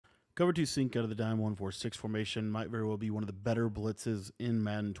Cover 2 sink out of the dime 1-4-6 formation might very well be one of the better blitzes in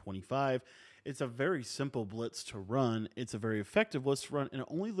Madden 25. It's a very simple blitz to run. It's a very effective blitz to run, and it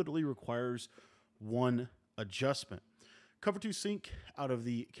only literally requires one adjustment. Cover 2 sink out of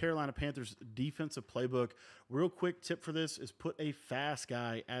the Carolina Panthers defensive playbook. Real quick tip for this is put a fast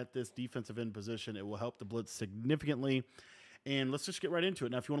guy at this defensive end position. It will help the blitz significantly. And let's just get right into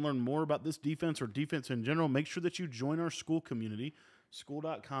it. Now, if you want to learn more about this defense or defense in general, make sure that you join our school community,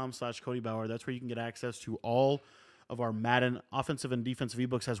 school.com/Cody Bauer. That's where you can get access to all of our Madden offensive and defensive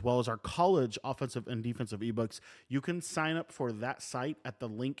ebooks, as well as our college offensive and defensive ebooks. You can sign up for that site at the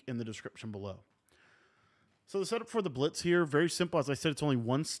link in the description below. So the setup for the blitz here, very simple. As I said, it's only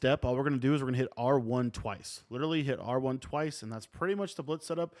one step. All we're going to do is we're going to hit R1 twice. Literally hit R1 twice, and that's pretty much the blitz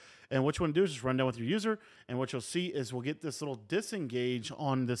setup. And what you want to do is just run down with your user, and what you'll see is we'll get this little disengage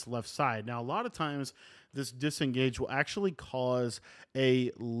on this left side. Now, a lot of times, this disengage will actually cause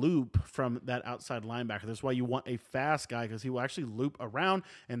a loop from that outside linebacker. That's why you want a fast guy, because he will actually loop around,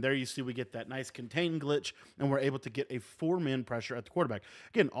 and there you see we get that nice contain glitch, and we're able to get a 4-man pressure at the quarterback.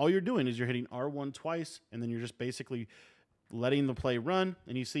 Again, all you're doing is you're hitting R1 twice, and then you're just basically letting the play run,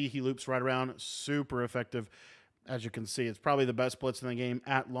 and you see he loops right around. Super effective. As you can see, it's probably the best blitz in the game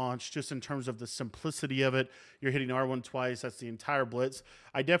at launch, just in terms of the simplicity of it. You're hitting R1 twice. That's the entire blitz.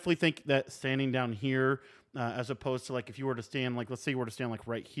 I definitely think that standing down here, as opposed to like if you were to stand, like let's say you were to stand like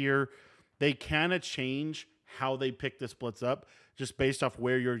right here, they kind of change how they pick this blitz up just based off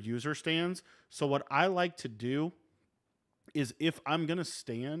where your user stands. So what I like to do is if I'm going to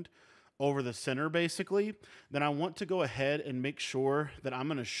stand over the center basically, then I want to go ahead and make sure that I'm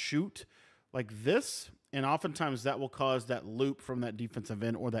going to shoot like this. And oftentimes that will cause that loop from that defensive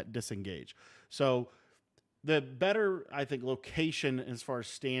end or that disengage. So the better, I think, location as far as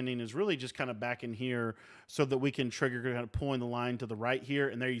standing is really just kind of back in here so that we can trigger kind of pulling the line to the right here.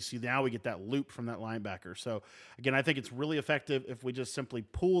 And there you see now we get that loop from that linebacker. So again, I think it's really effective if we just simply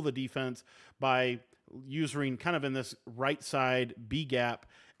pull the defense by using kind of in this right side B gap.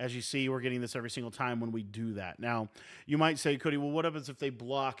 As you see, we're getting this every single time when we do that. Now, you might say, Cody, well, what happens if they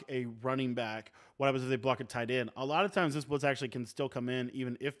block a running back? What happens if they block a tight end? A lot of times this blitz actually can still come in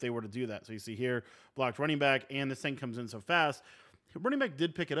even if they were to do that. So you see here, blocked running back, and this thing comes in so fast. Running back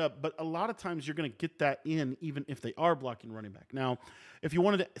did pick it up, but a lot of times you're going to get that in even if they are blocking running back. Now, if you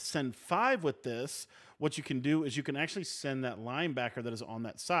wanted to send 5 with this, what you can do is you can actually send that linebacker that is on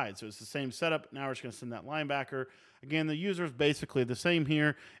that side. So it's the same setup. Now we're just going to send that linebacker. Again, the user is basically the same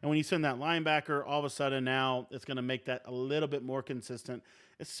here. And when you send that linebacker, all of a sudden now it's going to make that a little bit more consistent,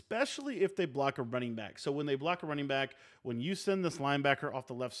 especially if they block a running back. So when they block a running back, when you send this linebacker off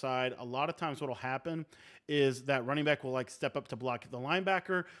the left side, a lot of times what will happen is that running back will like step up to block the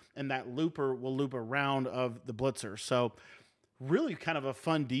linebacker, and that looper will loop around of the blitzer. So really kind of a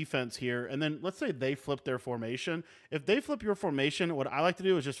fun defense here. And then let's say they flip their formation. If they flip your formation, what I like to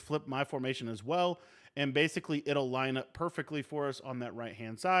do is just flip my formation as well. And basically it'll line up perfectly for us on that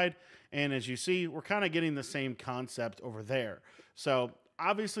right-hand side. And as you see, we're kind of getting the same concept over there. So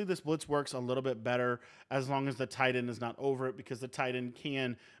obviously this blitz works a little bit better as long as the tight end is not over it, because the tight end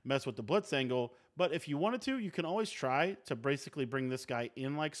can mess with the blitz angle. But if you wanted to, you can always try to basically bring this guy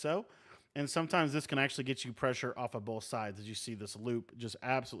in like so. And sometimes this can actually get you pressure off of both sides. As you see, this loop just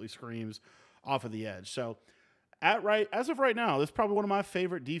absolutely screams off of the edge. So as of right now, this is probably one of my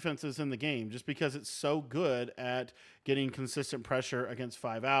favorite defenses in the game, just because it's so good at getting consistent pressure against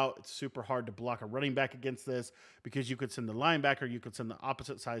 5 out. It's super hard to block a running back against this, because you could send the linebacker, you could send the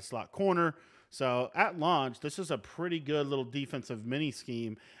opposite side slot corner. So at launch, this is a pretty good little defensive mini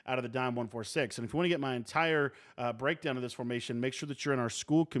scheme out of the dime 1-4-6. And if you want to get my entire breakdown of this formation, make sure that you're in our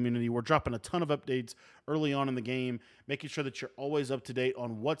school community. We're dropping a ton of updates early on in the game, making sure that you're always up to date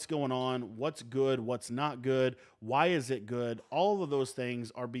on what's going on, what's good, what's not good, why is it good. All of those things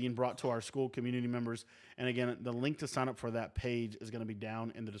are being brought to our school community members. And again, the link to sign up for that page is going to be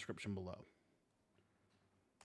down in the description below.